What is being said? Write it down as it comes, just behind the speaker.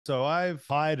So I've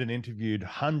hired and interviewed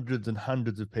hundreds and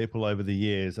hundreds of people over the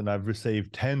years, and I've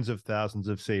received tens of thousands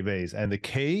of CVs. And the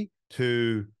key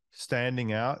to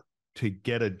standing out to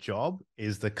get a job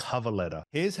is the cover letter.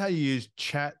 Here's how you use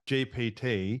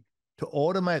ChatGPT to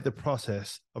automate the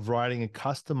process of writing a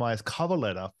customized cover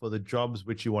letter for the jobs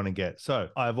which you want to get. So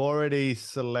I've already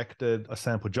selected a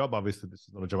sample job. Obviously, this is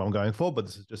not a job I'm going for, but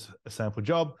this is just a sample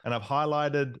job. And I've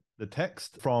highlighted the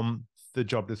text from the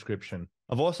job description.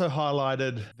 I've also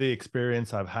highlighted the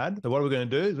experience I've had. So what we're going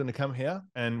to do is we're going to come here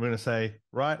and we're going to say,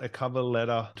 write a cover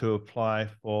letter to apply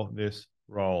for this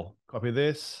role. Copy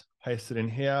this, paste it in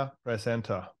here, press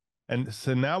enter. And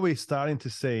so now we're starting to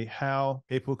see how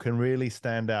people can really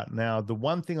stand out. Now, the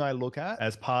one thing I look at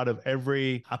as part of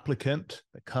every applicant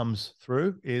that comes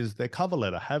through is their cover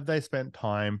letter. Have they spent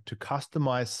time to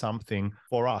customize something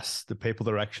for us, the people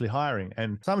that are actually hiring?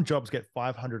 And some jobs get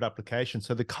 500 applications.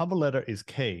 So the cover letter is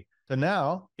key. So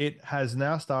now it has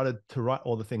now started to write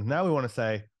all the things. Now we want to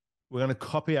say, we're going to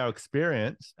copy our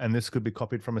experience, and this could be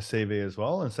copied from a CV as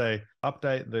well, and say,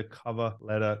 update the cover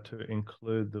letter to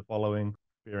include the following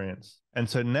experience. And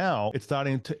so now it's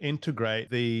starting to integrate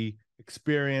the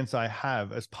experience I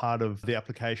have as part of the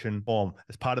application form,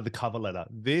 as part of the cover letter.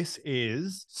 This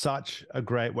is such a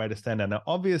great way to stand out. Now,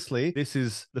 obviously, this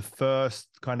is the first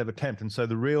kind of attempt. And so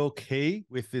the real key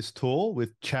with this tool,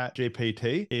 with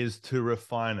ChatGPT, is to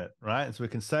refine it, right? And so we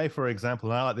can say, for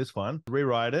example, I like this one,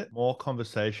 rewrite it more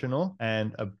conversational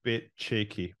and a bit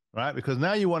cheeky, right? Because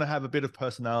now you want to have a bit of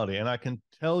personality. And I can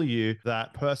tell you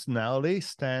that personality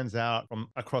stands out from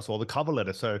across all the cover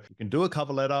letters. So you can do a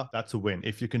cover letter, that's a win.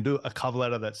 If you can do a cover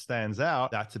letter that stands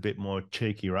out, that's a bit more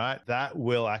cheeky, right? That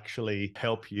will actually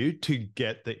help you to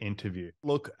get the interview.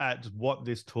 Look at what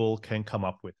this tool can come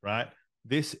up with, right?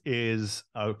 This is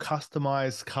a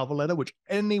customized cover letter, which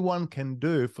anyone can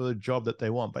do for the job that they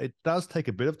want. But it does take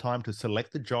a bit of time to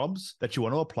select the jobs that you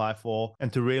want to apply for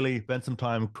and to really spend some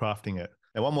time crafting it.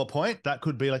 And one more point, that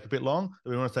could be like a bit long.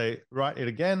 So we want to say, write it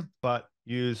again, but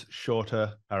use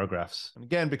shorter paragraphs. And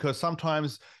again, because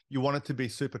sometimes you want it to be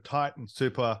super tight and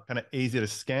super kind of easy to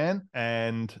scan.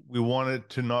 And we want it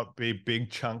to not be big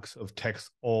chunks of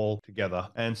text all together.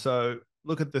 And so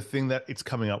look at the thing that it's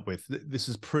coming up with. This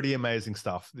is pretty amazing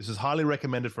stuff. This is highly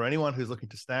recommended for anyone who's looking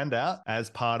to stand out as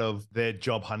part of their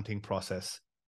job hunting process.